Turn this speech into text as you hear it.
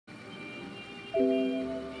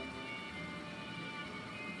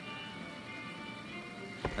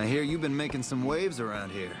I hear you've been making some waves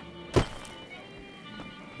around here.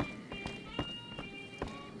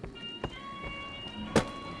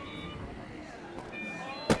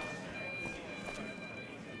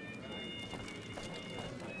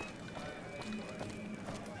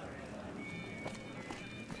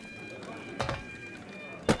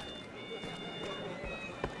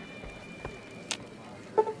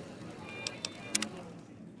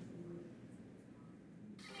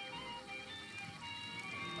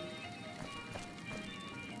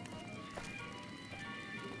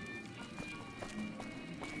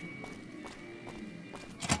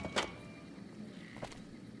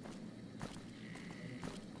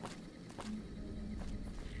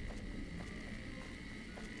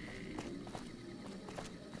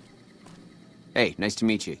 Hey, nice to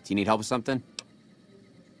meet you. Do you need help with something?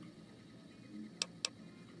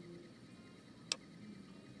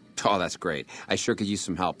 Oh, that's great. I sure could use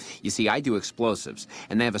some help. You see, I do explosives,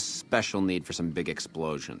 and they have a special need for some big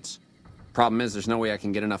explosions. Problem is, there's no way I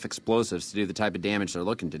can get enough explosives to do the type of damage they're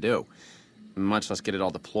looking to do, much less get it all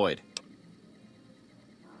deployed.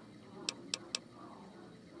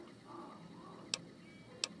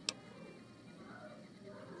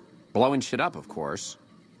 Blowing shit up, of course.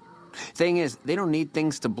 Thing is, they don't need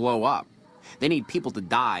things to blow up. They need people to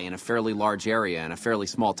die in a fairly large area in a fairly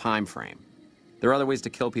small time frame. There are other ways to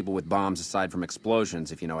kill people with bombs aside from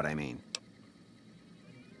explosions, if you know what I mean.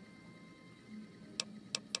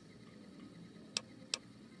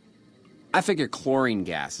 I figure chlorine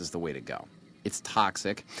gas is the way to go. It's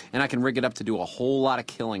toxic, and I can rig it up to do a whole lot of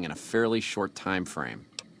killing in a fairly short time frame.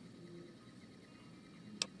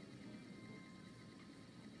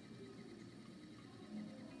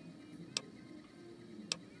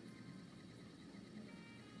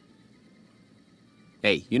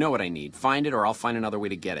 Hey, you know what I need. Find it or I'll find another way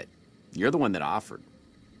to get it. You're the one that offered.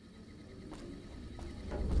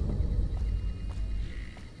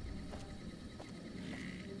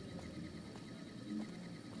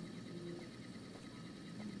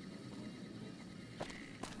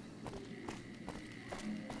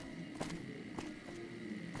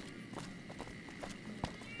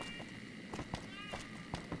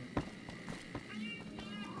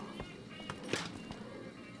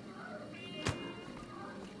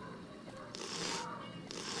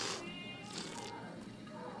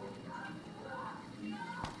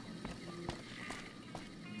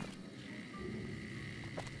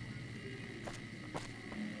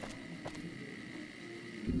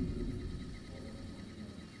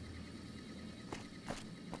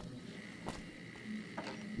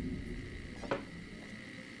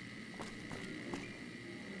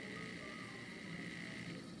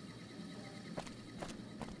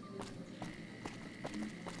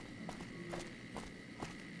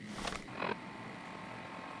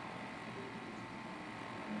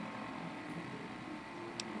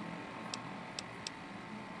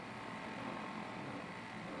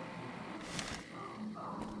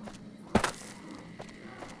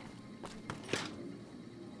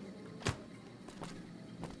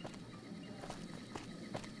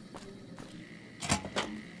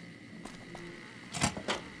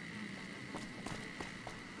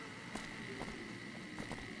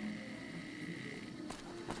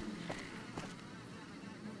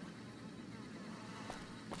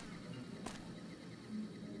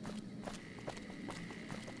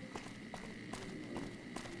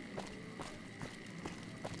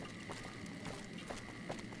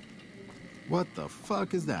 What the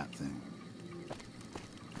fuck is that thing?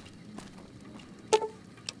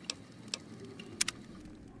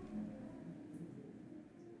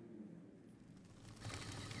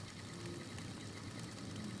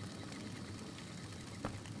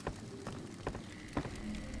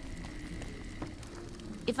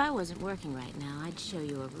 If I wasn't working right now, I'd show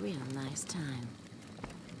you a real nice time.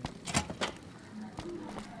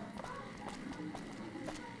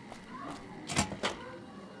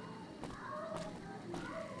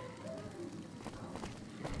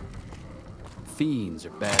 Fiends are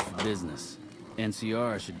bad for business.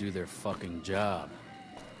 NCR should do their fucking job.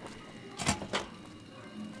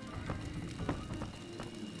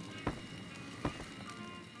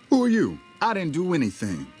 Who are you? I didn't do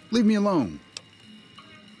anything. Leave me alone.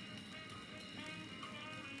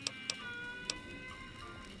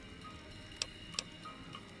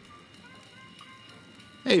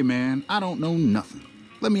 Hey man, I don't know nothing.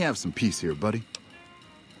 Let me have some peace here, buddy.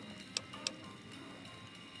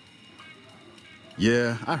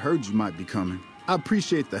 Yeah, I heard you might be coming. I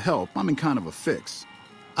appreciate the help. I'm in kind of a fix.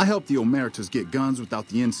 I helped the Omertas get guns without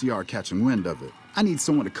the NCR catching wind of it. I need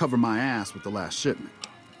someone to cover my ass with the last shipment.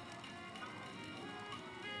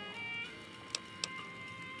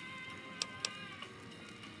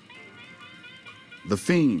 The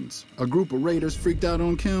Fiends, a group of raiders freaked out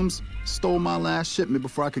on chems, stole my last shipment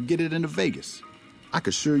before I could get it into Vegas. I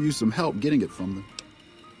could sure use some help getting it from them.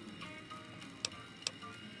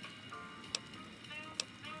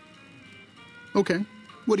 Okay,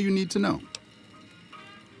 what do you need to know?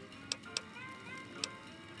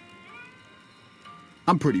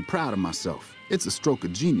 I'm pretty proud of myself. It's a stroke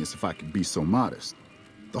of genius if I could be so modest.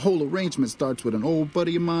 The whole arrangement starts with an old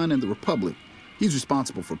buddy of mine in the Republic. He's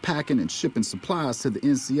responsible for packing and shipping supplies to the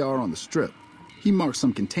NCR on the Strip. He marks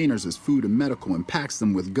some containers as food and medical and packs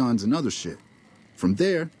them with guns and other shit. From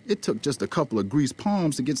there, it took just a couple of greased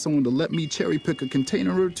palms to get someone to let me cherry pick a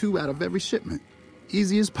container or two out of every shipment.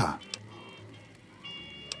 Easy as pie.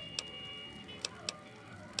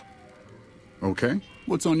 Okay,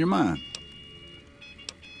 what's on your mind?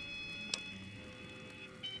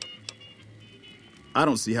 I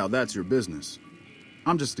don't see how that's your business.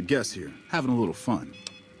 I'm just a guest here, having a little fun.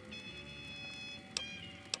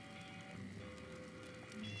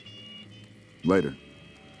 Later.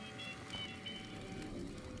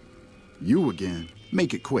 You again.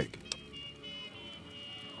 Make it quick.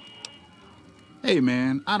 Hey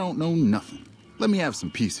man, I don't know nothing. Let me have some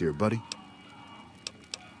peace here, buddy.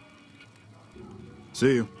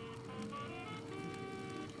 See you.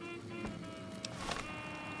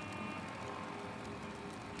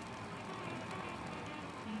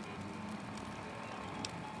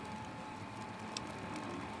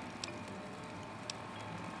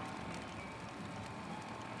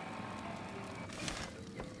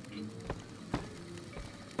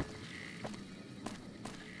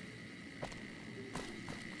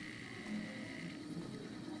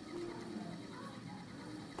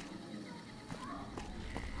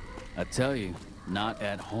 I tell you, not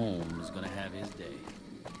at home is gonna have his day.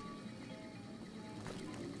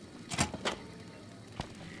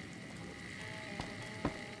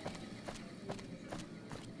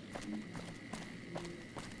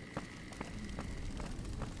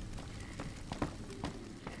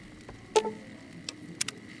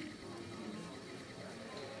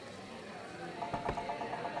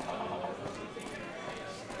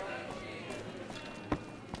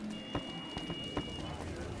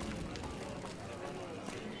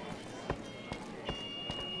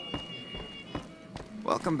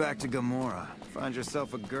 Welcome back to Gomorrah. Find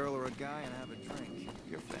yourself a girl or a guy and have a drink.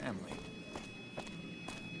 Your family.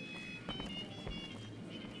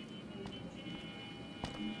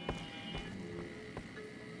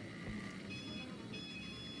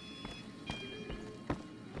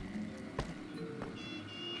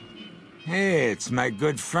 Hey, it's my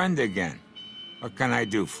good friend again. What can I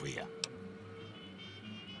do for you?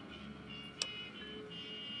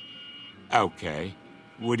 Okay.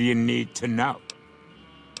 What do you need to know?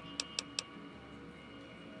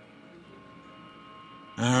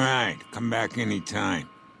 All right, come back anytime.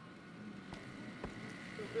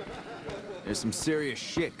 There's some serious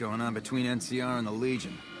shit going on between NCR and the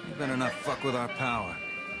Legion. You better not fuck with our power.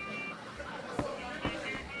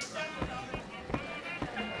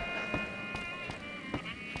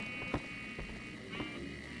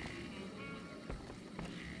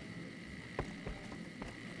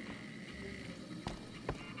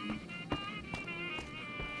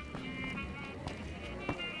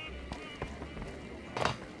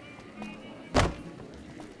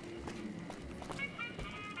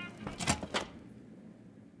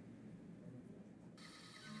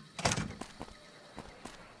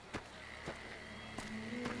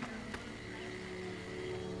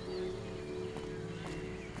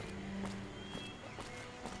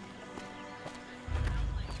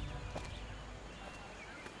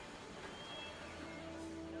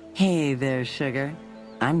 Hey there, sugar.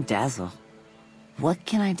 I'm Dazzle. What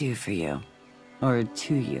can I do for you? Or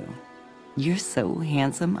to you? You're so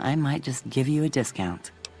handsome, I might just give you a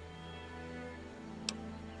discount.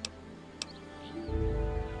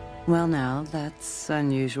 Well now, that's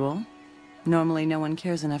unusual. Normally no one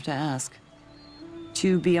cares enough to ask.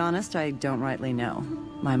 To be honest, I don't rightly know.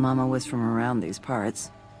 My mama was from around these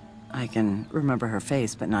parts. I can remember her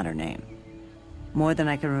face, but not her name. More than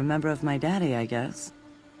I can remember of my daddy, I guess.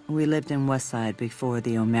 We lived in Westside before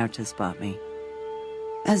the Omertas bought me.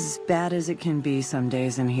 As bad as it can be some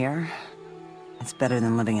days in here, it's better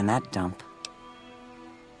than living in that dump.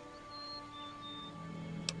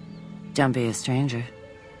 Don't be a stranger.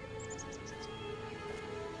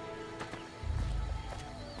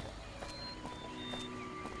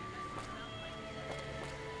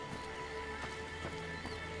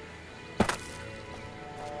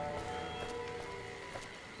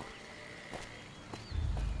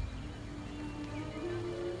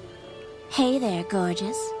 Hey there,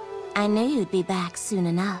 gorgeous. I knew you'd be back soon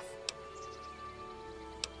enough.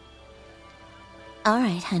 All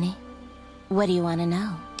right, honey. What do you want to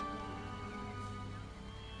know?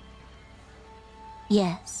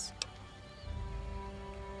 Yes.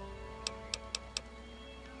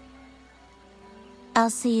 I'll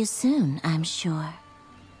see you soon, I'm sure.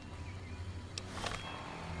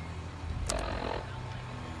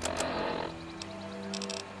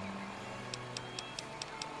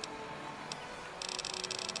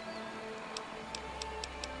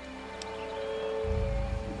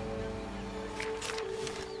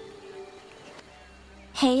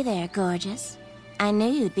 Hey there, gorgeous. I knew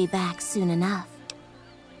you'd be back soon enough.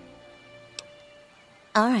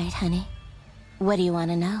 All right, honey. What do you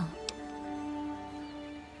want to know?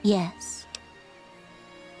 Yes.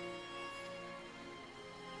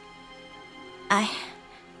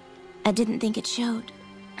 I didn't think it showed.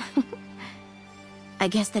 I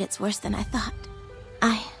guess that it's worse than I thought.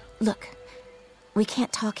 Look, we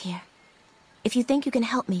can't talk here. If you think you can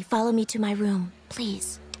help me, follow me to my room,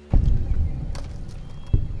 please.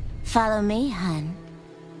 Follow me, hun.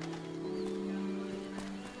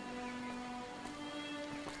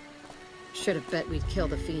 Should have bet we'd kill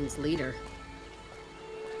the Fiend's leader.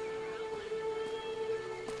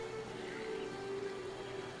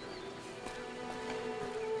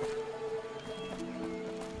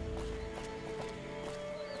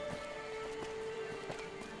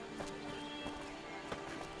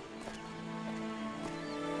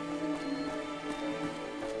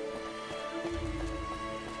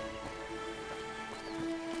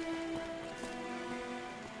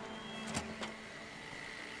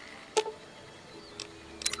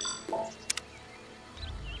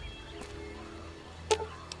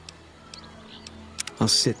 I'll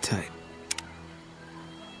sit tight.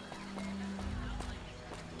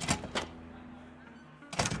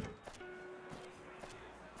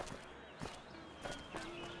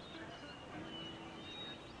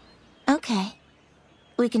 Okay.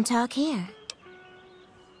 We can talk here.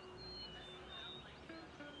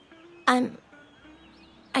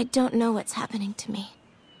 I don't know what's happening to me.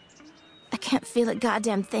 I can't feel a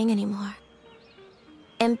goddamn thing anymore.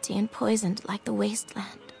 Empty and poisoned like the wasteland.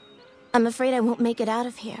 I'm afraid I won't make it out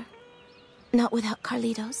of here. Not without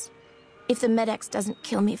Carlitos. If the Med-X doesn't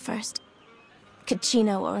kill me first,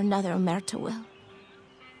 Caccino or another Omerta will.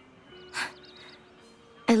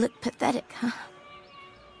 I look pathetic, huh?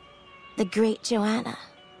 The great Joana.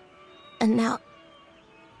 And now...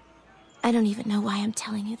 I don't even know why I'm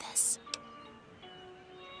telling you this.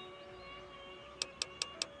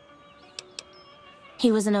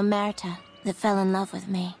 He was an Omerta that fell in love with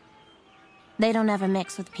me. They don't ever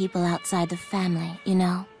mix with people outside the family, you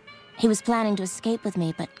know? He was planning to escape with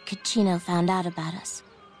me, but Caccino found out about us.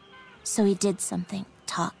 So he did something,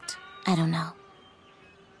 talked, I don't know.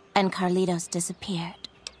 And Carlitos disappeared.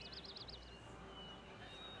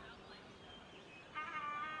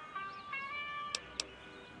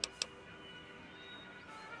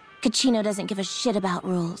 Caccino doesn't give a shit about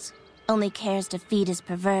rules, only cares to feed his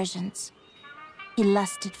perversions. He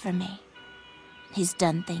lusted for me. He's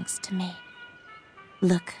done things to me.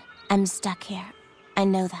 Look, I'm stuck here. I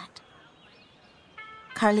know that.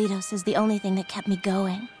 Carlitos is the only thing that kept me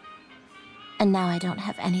going. And now I don't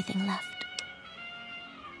have anything left.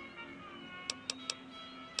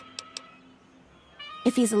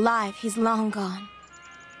 If he's alive, he's long gone.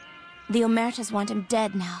 The Omertas want him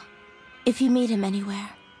dead now. If you meet him anywhere,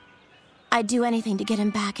 I'd do anything to get him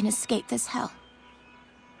back and escape this hell.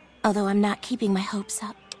 Although I'm not keeping my hopes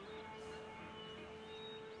up.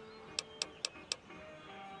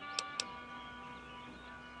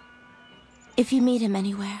 If you meet him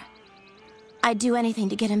anywhere, I'd do anything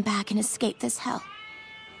to get him back and escape this hell.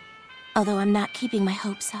 Although I'm not keeping my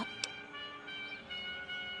hopes up.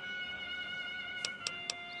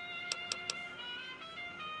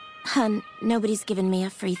 Hun, nobody's given me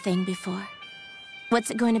a free thing before.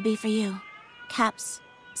 What's it going to be for you? Caps?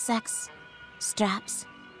 Sex? Straps?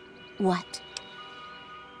 What?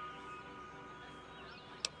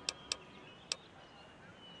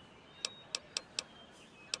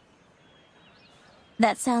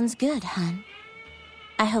 That sounds good, hun.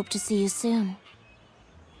 I hope to see you soon.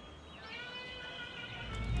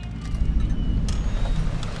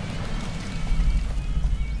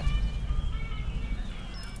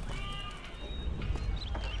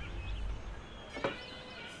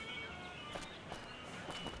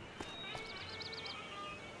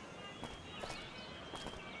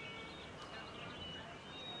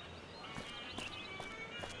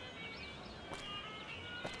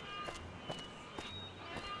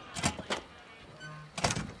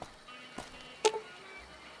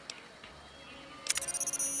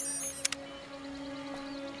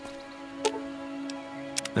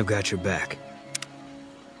 I've got your back.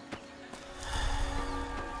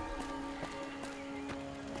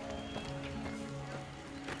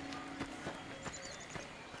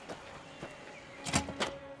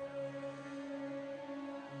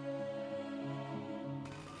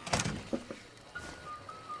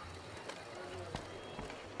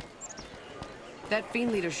 That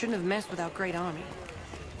fiend leader shouldn't have messed with our great army.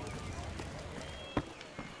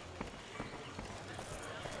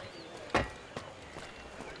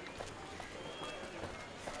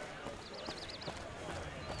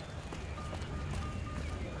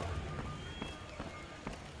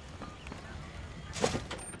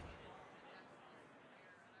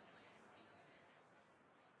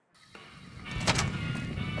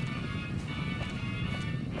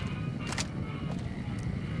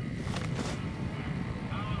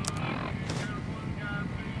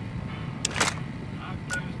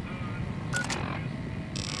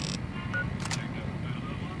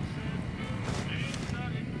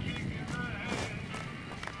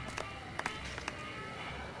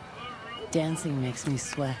 Dancing makes me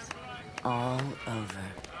sweat all over.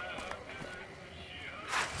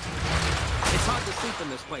 It's hard to sleep in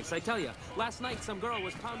this place, I tell you. Last night, some girl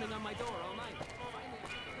was pounding on my door all night.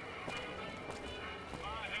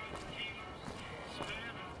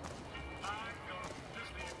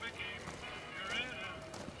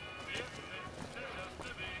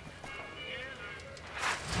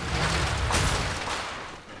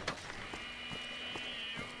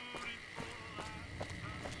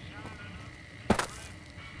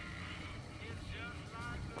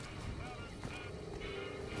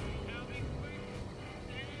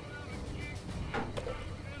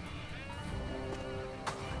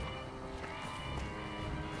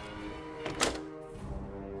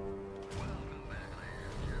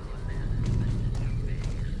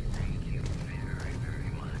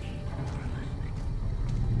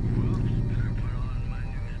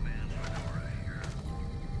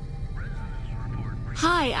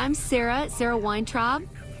 Hi, I'm Sarah Weintraub.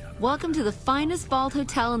 Welcome to the finest vault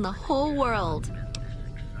hotel in the whole world.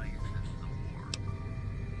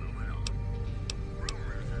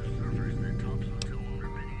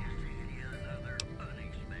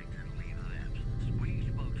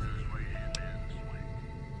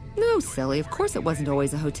 No, silly, of course it wasn't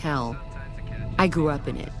always a hotel. I grew up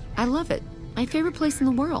in it. I love it. My favorite place in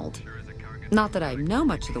the world. Not that I know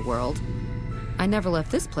much of the world. I never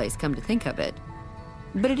left this place, come to think of it.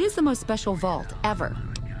 But it is the most special vault ever.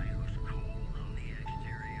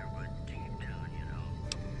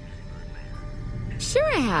 Sure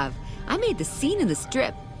I have. I made the scene in the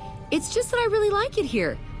strip. It's just that I really like it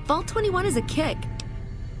here. Vault 21 is a kick.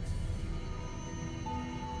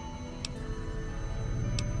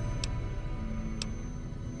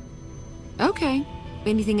 Okay.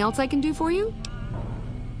 Anything else I can do for you?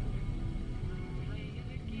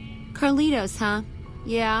 Carlitos, huh?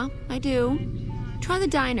 Yeah, I do. Try the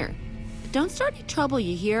diner. But don't start any trouble,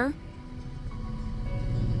 you hear?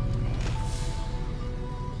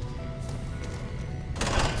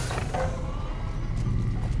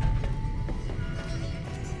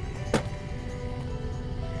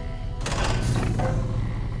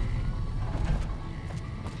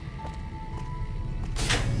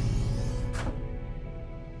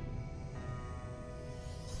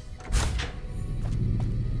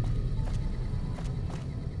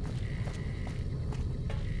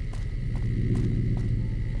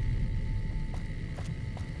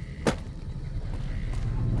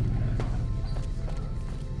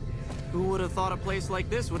 Who would have thought a place like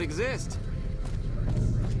this would exist?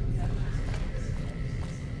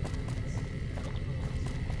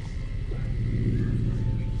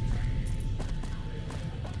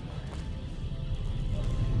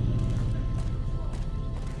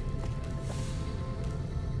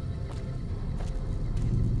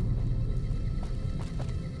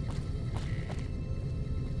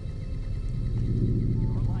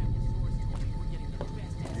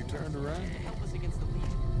 You turned around?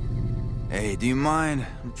 Hey, do you mind?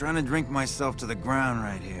 I'm trying to drink myself to the ground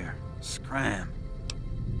right here. Scram.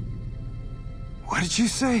 What did you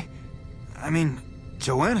say? I mean,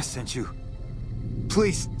 Joana sent you.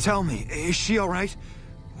 Please, tell me, is she alright?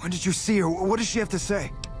 When did you see her? What does she have to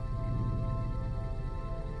say?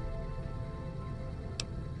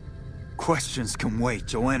 Questions can wait,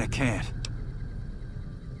 Joana can't.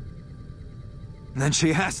 Then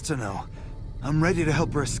she has to know. I'm ready to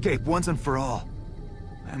help her escape once and for all.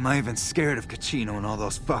 Am I even scared of Caccino and all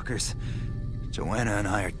those fuckers? Joana and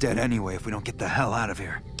I are dead anyway if we don't get the hell out of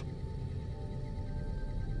here.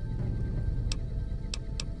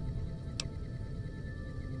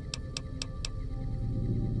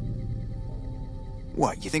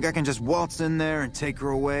 What, you think I can just waltz in there and take her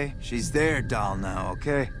away? She's their doll now,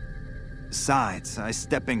 okay? Besides, I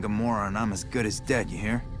step in Gomorrah and I'm as good as dead, you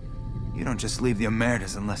hear? You don't just leave the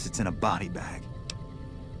Omertas unless it's in a body bag.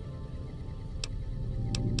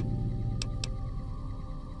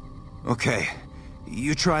 Okay,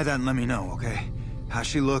 you try that and let me know, okay? How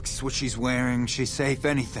she looks, what she's wearing, she's safe,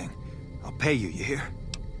 anything. I'll pay you, you hear?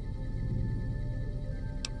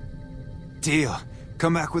 Deal.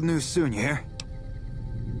 Come back with news soon, you hear?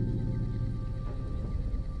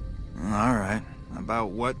 Alright.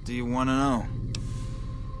 About what do you want to know?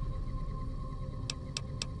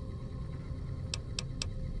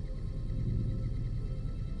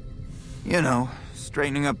 You know,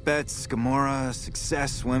 straightening up bets, Gomorrah,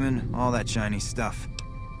 success, women, all that shiny stuff.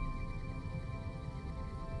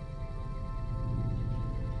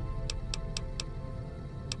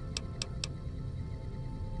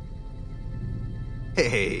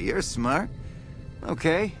 Hey, you're smart.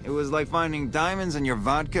 Okay, it was like finding diamonds in your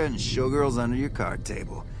vodka and showgirls under your card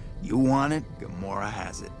table. You want it, Gomorrah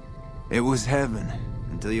has it. It was heaven,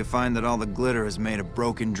 until you find that all the glitter is made of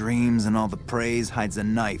broken dreams and all the praise hides a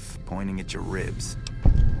knife pointing at your ribs.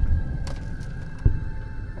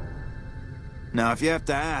 Now, if you have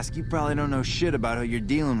to ask, you probably don't know shit about who you're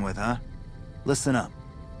dealing with, huh? Listen up.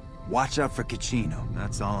 Watch out for Caccino,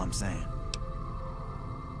 that's all I'm saying.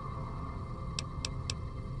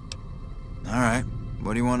 Alright,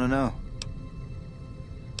 what do you want to know?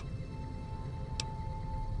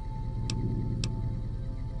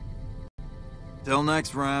 Till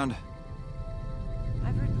next round.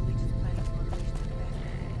 I've heard the Legion's planning to unleash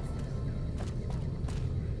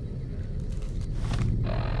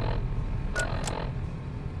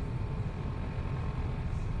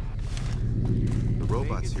The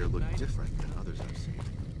robots here look different than others I've seen.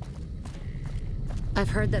 I've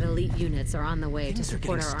heard that elite units are on the way to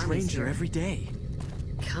support our armies stranger here. every day.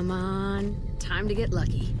 Come on, time to get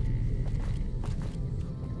lucky.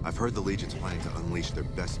 I've heard the Legion's planning to unleash their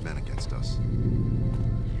best men against us.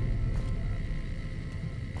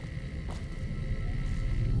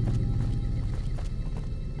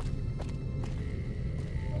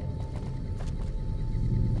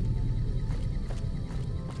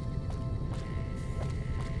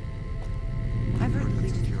 I've heard the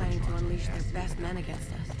Legion's planning to unleash their best men against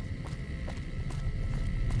us.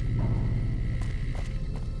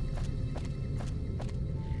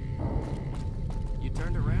 You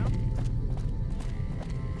turned around?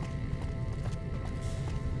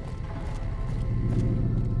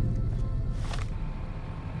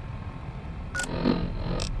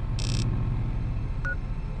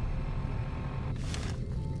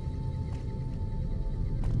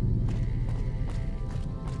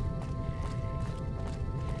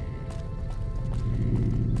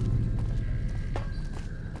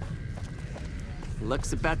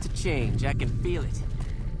 Luck's about to change. I can feel it.